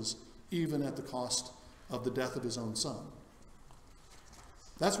promises, even at the cost of the death of his own Son.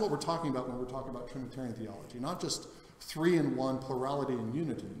 That's what we're talking about when we're talking about Trinitarian theology, not just three in one, plurality and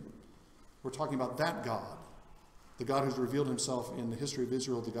unity. We're talking about that God, the God who's revealed himself in the history of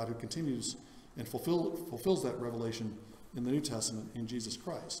Israel, the God who continues and fulfills that revelation in the New Testament in Jesus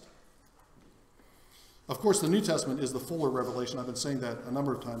Christ. Of course, the New Testament is the fuller revelation. I've been saying that a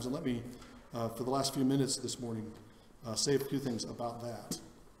number of times, and let me, for the last few minutes this morning, say a few things about that.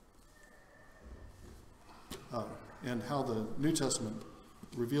 And how the New Testament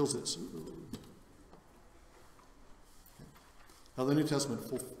reveals its... How the New Testament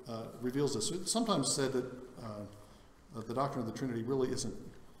reveals this. It's sometimes said that the doctrine of the Trinity really isn't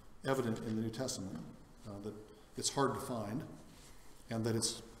evident in the New Testament, that it's hard to find, and that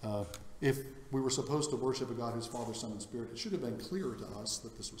it's, if we were supposed to worship a God who's Father, Son, and Spirit, it should have been clearer to us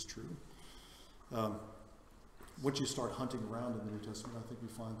that this was true. Once you start hunting around in the New Testament, I think you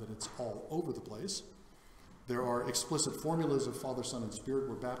find that it's all over the place. There are explicit formulas of Father, Son, and Spirit.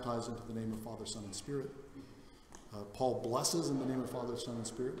 We're baptized into the name of Father, Son, and Spirit. Paul blesses in the name of Father, Son, and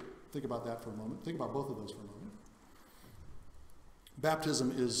Spirit. Think about that for a moment. Think about both of those for a moment.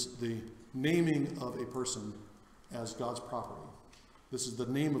 Baptism is the naming of a person as God's property. This is the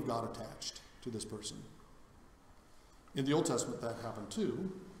name of God attached to this person. In the Old Testament, that happened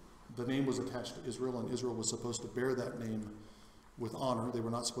too. The name was attached to Israel, and Israel was supposed to bear that name with honor. They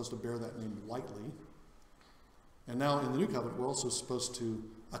were not supposed to bear that name lightly. And now in the New Covenant, we're also supposed to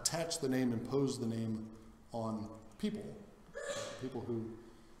attach the name, impose the name on people. People who,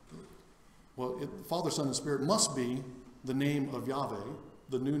 well, Father, Son, and Spirit must be the name of Yahweh,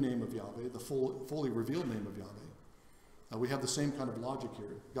 the new name of Yahweh, the fully revealed name of Yahweh. We have the same kind of logic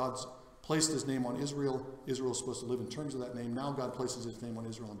here. God's placed his name on Israel. Israel is supposed to live in terms of that name. Now God places his name on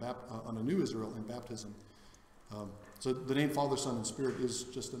Israel, on a new Israel in baptism. So the name Father, Son, and Spirit is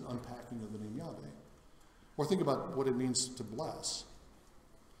just an unpacking of the name Yahweh. Or think about what it means to bless.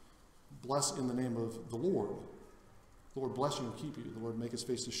 Bless in the name of the Lord. The Lord bless you and keep you. The Lord make his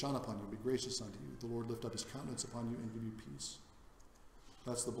face to shine upon you, be gracious unto you. The Lord lift up his countenance upon you and give you peace.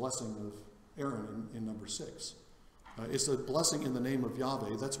 That's the blessing of Aaron in number 6. It's a blessing in the name of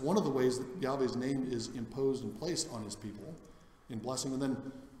Yahweh. That's one of the ways that Yahweh's name is imposed and placed on his people in blessing. And then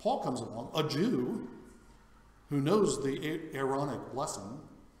Paul comes along, a Jew who knows the Aaronic blessing.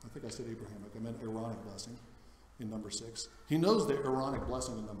 I think I said Abrahamic. I meant Aaronic blessing in number 6. He knows the Aaronic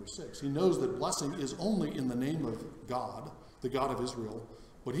blessing in number 6. He knows that blessing is only in the name of God, the God of Israel.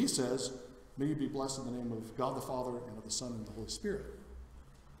 But he says, may you be blessed in the name of God the Father and of the Son and the Holy Spirit.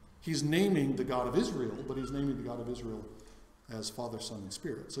 He's naming the God of Israel, but he's naming the God of Israel as Father, Son, and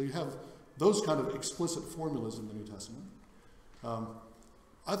Spirit. So you have those kind of explicit formulas in the New Testament.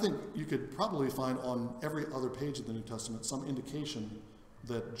 I think you could probably find on every other page of the New Testament some indication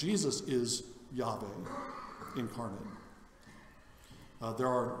that Jesus is Yahweh incarnate.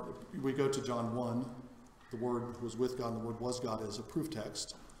 We go to John 1, the Word was with God and the Word was God as a proof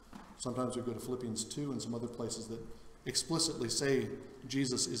text. Sometimes we go to Philippians 2 and some other places that explicitly say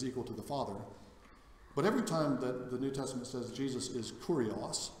Jesus is equal to the Father. But every time that the New Testament says Jesus is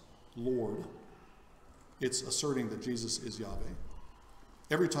Kurios, Lord, it's asserting that Jesus is Yahweh.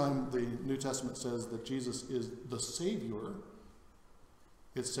 Every time the New Testament says that Jesus is the Savior,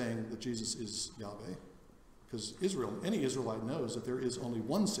 it's saying that Jesus is Yahweh. Because any Israelite knows that there is only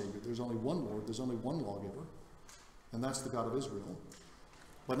one Savior, there's only one Lord, there's only one lawgiver, and that's the God of Israel.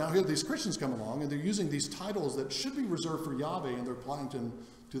 But now here these Christians come along and they're using these titles that should be reserved for Yahweh, and they're applying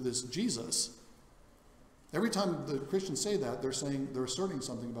to this Jesus. Every time the Christians say that, they're asserting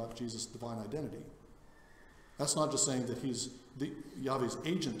something about Jesus' divine identity. That's not just saying that he's Yahweh's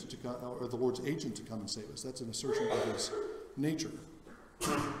agent to come, or the Lord's agent to come and save us. That's an assertion of his nature.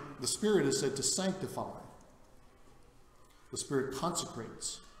 The Spirit is said to sanctify. The Spirit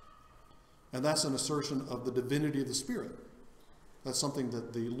consecrates. And that's an assertion of the divinity of the Spirit. That's something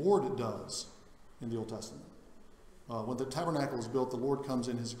that the Lord does in the Old Testament. When the tabernacle is built, the Lord comes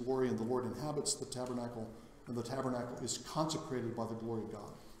in his glory, and the Lord inhabits the tabernacle, and the tabernacle is consecrated by the glory of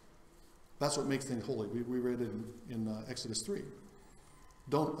God. That's what makes things holy. We read it in Exodus 3.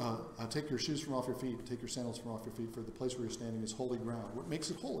 Don't take your shoes from off your feet, take your sandals from off your feet, for the place where you're standing is holy ground. What makes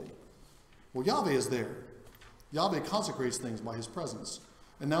it holy? Well, Yahweh is there. Yahweh consecrates things by his presence.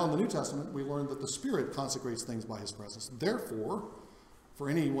 And now in the New Testament, we learn that the Spirit consecrates things by his presence. Therefore, for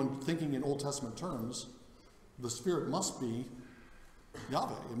anyone thinking in Old Testament terms, the Spirit must be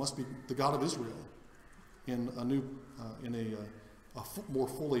Yahweh. It must be the God of Israel in a new, more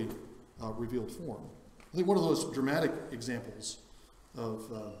fully revealed form. I think one of those dramatic examples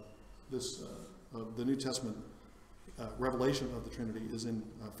of of the New Testament revelation of the Trinity is in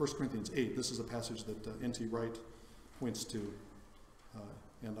 1 Corinthians 8. This is a passage that N.T. Wright points to,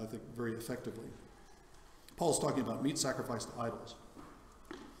 and I think very effectively. Paul's talking about meat sacrificed to idols.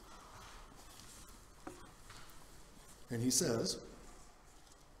 And he says,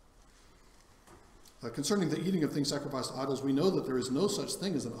 concerning the eating of things sacrificed to idols, we know that there is no such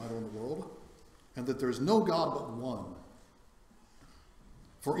thing as an idol in the world, and that there is no God but one.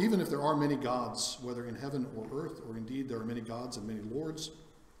 For even if there are many gods, whether in heaven or earth, or indeed there are many gods and many lords,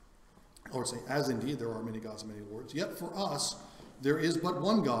 or say, as indeed there are many gods and many lords, yet for us there is but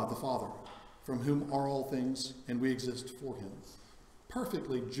one God, the Father, from whom are all things, and we exist for him.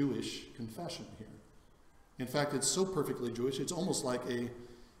 Perfectly Jewish confession here. In fact, it's so perfectly Jewish, it's almost like a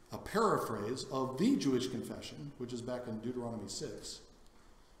paraphrase of the Jewish confession, which is back in Deuteronomy 6,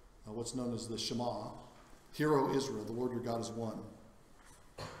 what's known as the Shema. Hear, O Israel, the Lord your God is one.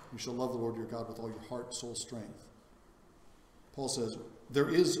 You shall love the Lord your God with all your heart, soul, strength. Paul says, there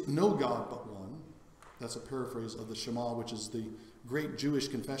is no God but one. That's a paraphrase of the Shema, which is the great Jewish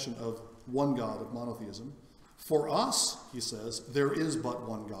confession of one God, of monotheism. For us, he says, there is but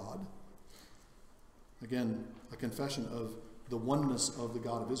one God. Again, a confession of the oneness of the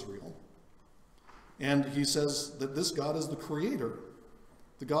God of Israel. And he says that this God is the Creator,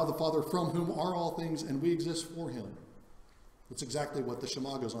 the God the Father, from whom are all things, and we exist for him. That's exactly what the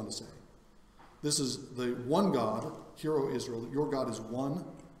Shema goes on to say. This is the one God, hear, O Israel, your God is one,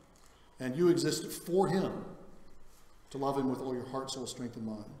 and you exist for him, to love him with all your heart, soul, strength, and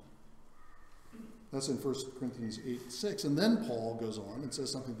mind. That's in 1 Corinthians 8:6. And then Paul goes on and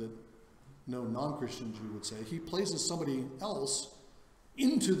says something that no non-Christian Jew would say. He places somebody else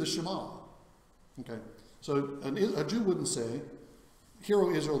into the Shema. Okay, so a Jew wouldn't say, hear,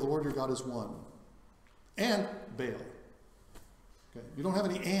 O Israel, the Lord your God is one, and Baal. Okay, you don't have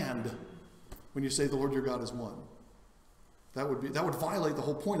any and when you say the Lord your God is one. That would violate the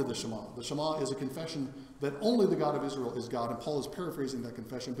whole point of the Shema. The Shema is a confession that only the God of Israel is God, and Paul is paraphrasing that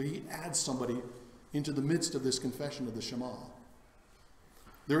confession, but he adds somebody into the midst of this confession of the Shema.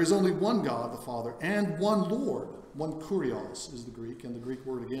 There is only one God, the Father, and one Lord. One kurios is the Greek, and the Greek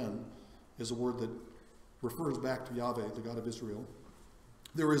word again is a word that refers back to Yahweh, the God of Israel.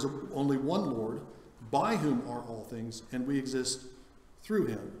 There is only one Lord, by whom are all things, and we exist through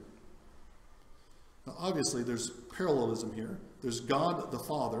him. Now, obviously, there's parallelism here. There's God the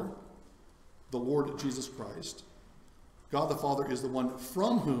Father, the Lord Jesus Christ. God the Father is the one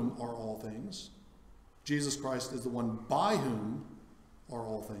from whom are all things. Jesus Christ is the one by whom are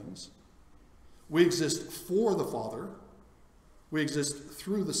all things. We exist for the Father. We exist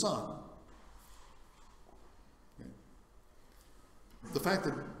through the Son. Okay. The fact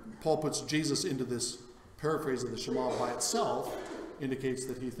that Paul puts Jesus into this paraphrase of the Shema by itself indicates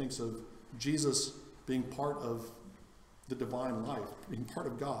that he thinks of Jesus being part of the divine life, being part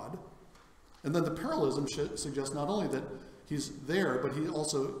of God. And then the parallelism suggests not only that he's there,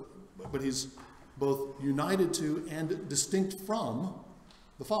 but he's both united to and distinct from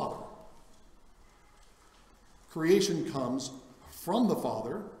the Father. Creation comes from the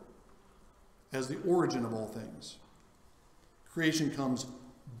Father as the origin of all things. Creation comes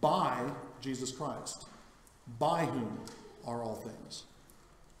by Jesus Christ, by whom are all things.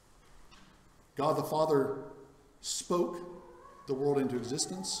 God the Father spoke the world into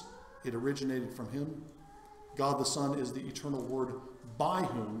existence. It originated from him. God the Son is the eternal Word by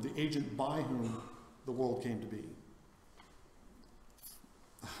whom, the agent by whom the world came to be.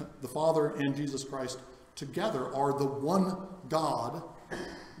 The Father and Jesus Christ together are the one God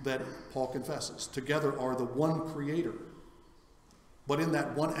that Paul confesses. Together are the one Creator. But in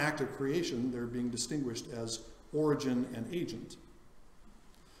that one act of creation, they're being distinguished as origin and agent.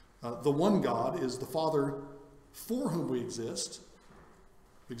 The one God is the Father for whom we exist.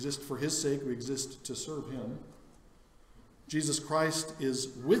 We exist for his sake. We exist to serve him. Jesus Christ is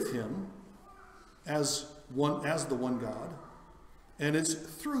with him as the one God, and it's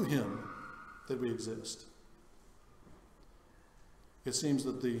through him that we exist. It seems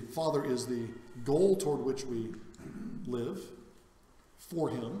that the Father is the goal toward which we live for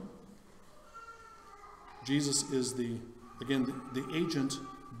him. Jesus is the agent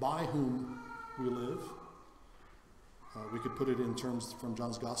by whom we live. We could put it in terms from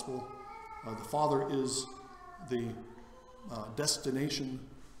John's Gospel. The Father is the destination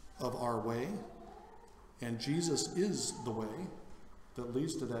of our way, and Jesus is the way that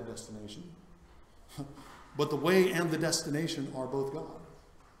leads to that destination. but the way and the destination are both God.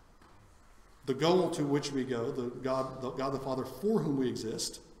 The goal to which we go, the God the Father for whom we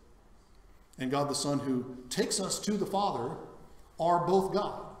exist, and God the Son who takes us to the Father, are both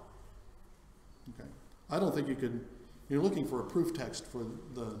God. Okay. I don't think you're looking for a proof text for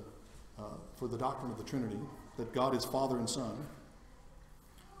the doctrine of the Trinity, that God is Father and Son.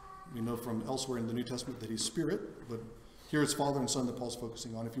 We know from elsewhere in the New Testament that he's Spirit, but here it's Father and Son that Paul's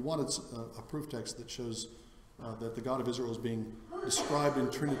focusing on. If you wanted a proof text that shows that the God of Israel is being described in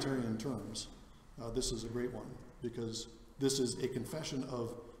Trinitarian terms, this is a great one, because this is a confession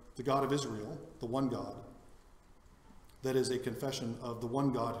of the God of Israel, the one God. That is a confession of the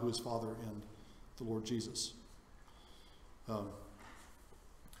one God who is Father and the Lord Jesus.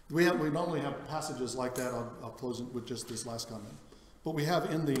 We not only have passages like that, I'll close it with just this last comment, but we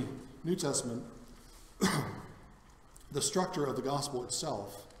have in the New Testament the structure of the gospel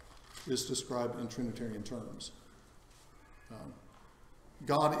itself is described in Trinitarian terms.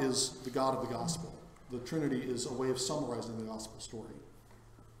 God is the God of the gospel. The Trinity is a way of summarizing the gospel story.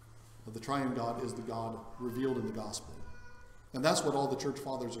 The triune God is the God revealed in the gospel. And that's what all the church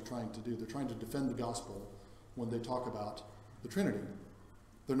fathers are trying to do. They're trying to defend the gospel when they talk about the Trinity.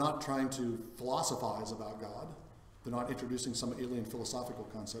 They're not trying to philosophize about God. They're not introducing some alien philosophical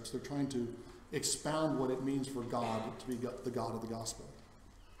concepts. They're trying to expound what it means for God to be the God of the gospel.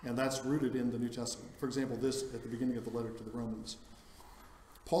 And that's rooted in the New Testament. For example, this at the beginning of the letter to the Romans.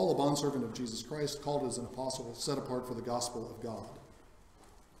 Paul, a bondservant of Jesus Christ, called as an apostle, set apart for the gospel of God.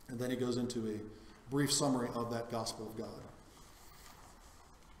 And then he goes into a brief summary of that gospel of God.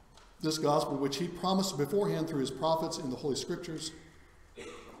 This gospel, which he promised beforehand through his prophets in the Holy Scriptures,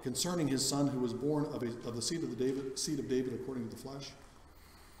 concerning his Son, who was born of the seed of David according to the flesh,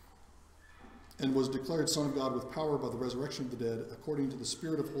 and was declared Son of God with power by the resurrection of the dead, according to the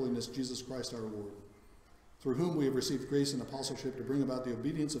Spirit of holiness, Jesus Christ our Lord, through whom we have received grace and apostleship to bring about the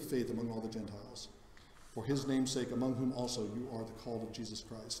obedience of faith among all the Gentiles, for his name's sake, among whom also you are the called of Jesus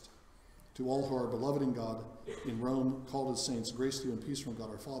Christ. To all who are beloved in God, in Rome, called as saints, grace to you and peace from God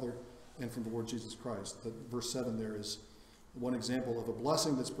our Father and from the Lord Jesus Christ. Verse 7 there is one example of a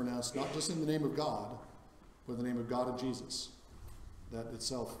blessing that's pronounced not just in the name of God, but in the name of God and Jesus. That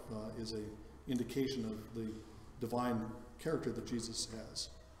itself is an indication of the divine character that Jesus has.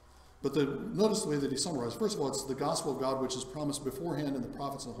 But notice the way that he summarized. First of all, it's the gospel of God, which is promised beforehand in the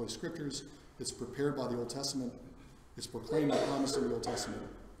prophets and the Holy Scriptures. It's prepared by the Old Testament. It's proclaimed and promised in the Old Testament.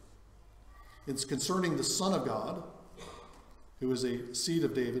 It's concerning the Son of God, who is a seed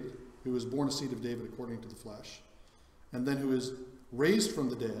of David, who was born a seed of David according to the flesh, and then who is raised from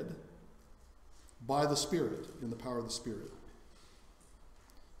the dead by the Spirit, in the power of the Spirit.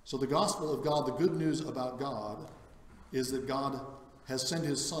 So the gospel of God, the good news about God, is that God has sent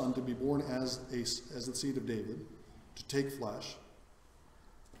his Son to be born as the seed of David, to take flesh.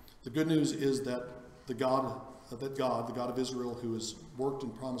 The good news is that the God, the God of Israel, who has worked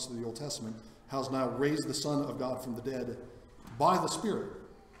and promised in the Old Testament, has now raised the Son of God from the dead by the Spirit.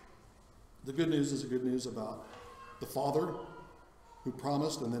 The good news is the good news about the Father who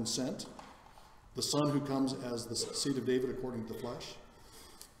promised and then sent, the Son who comes as the seed of David according to the flesh,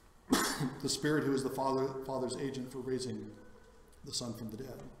 the Spirit who is the Father's agent for raising the Son from the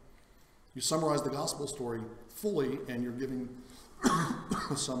dead. You summarize the gospel story fully, and you're giving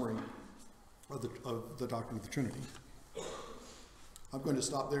a summary of the doctrine of the Trinity. I'm going to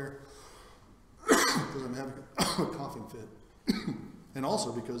stop there because I'm having a coughing fit, and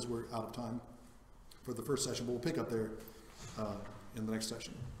also because we're out of time for the first session, but we'll pick up there in the next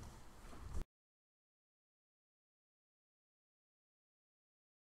session.